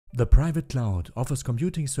The private cloud offers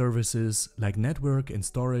computing services like network and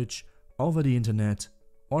storage over the internet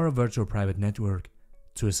or a virtual private network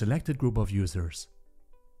to a selected group of users.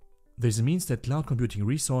 This means that cloud computing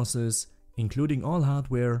resources, including all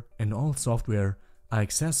hardware and all software, are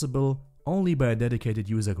accessible only by a dedicated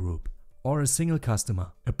user group or a single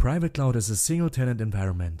customer. A private cloud is a single-tenant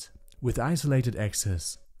environment with isolated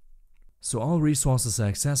access, so all resources are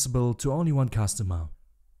accessible to only one customer.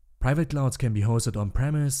 Private clouds can be hosted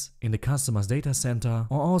on-premise, in the customer's data center,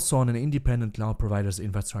 or also on an independent cloud provider's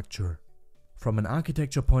infrastructure. From an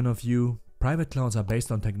architecture point of view, private clouds are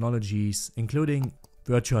based on technologies including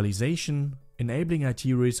virtualization, enabling IT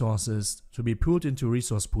resources to be pooled into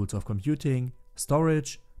resource pools of computing,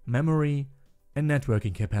 storage, memory, and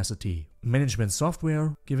networking capacity. Management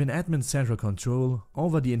software giving admin central control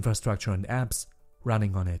over the infrastructure and apps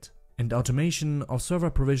running on it. And automation of server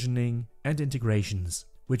provisioning and integrations,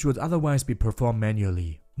 which would otherwise be performed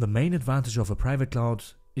manually. The main advantage of a private cloud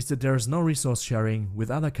is that there is no resource sharing with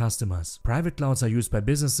other customers. Private clouds are used by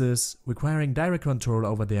businesses requiring direct control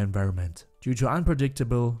over their environment due to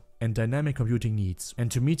unpredictable and dynamic computing needs and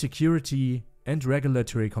to meet security and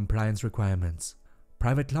regulatory compliance requirements.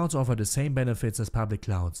 Private clouds offer the same benefits as public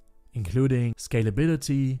clouds, including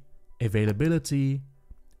scalability, availability,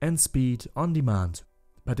 and speed on demand.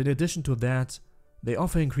 But in addition to that, they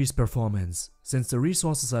offer increased performance, since the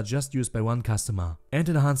resources are just used by one customer, and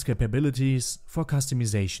enhanced capabilities for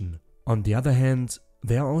customization. On the other hand,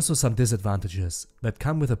 there are also some disadvantages that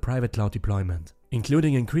come with a private cloud deployment,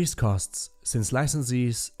 including increased costs, since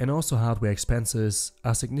licensees and also hardware expenses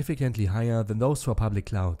are significantly higher than those for public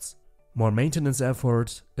clouds. More maintenance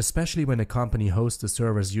effort, especially when a company hosts the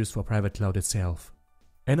servers used for private cloud itself.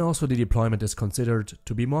 And also the deployment is considered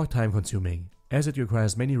to be more time-consuming, as it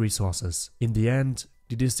requires many resources. In the end,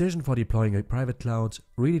 the decision for deploying a private cloud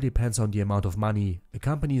really depends on the amount of money a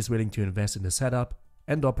company is willing to invest in the setup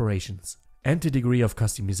and operations, and the degree of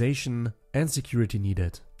customization and security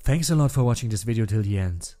needed. Thanks a lot for watching this video till the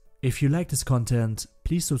end. If you like this content,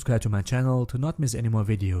 please subscribe to my channel to not miss any more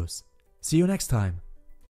videos. See you next time.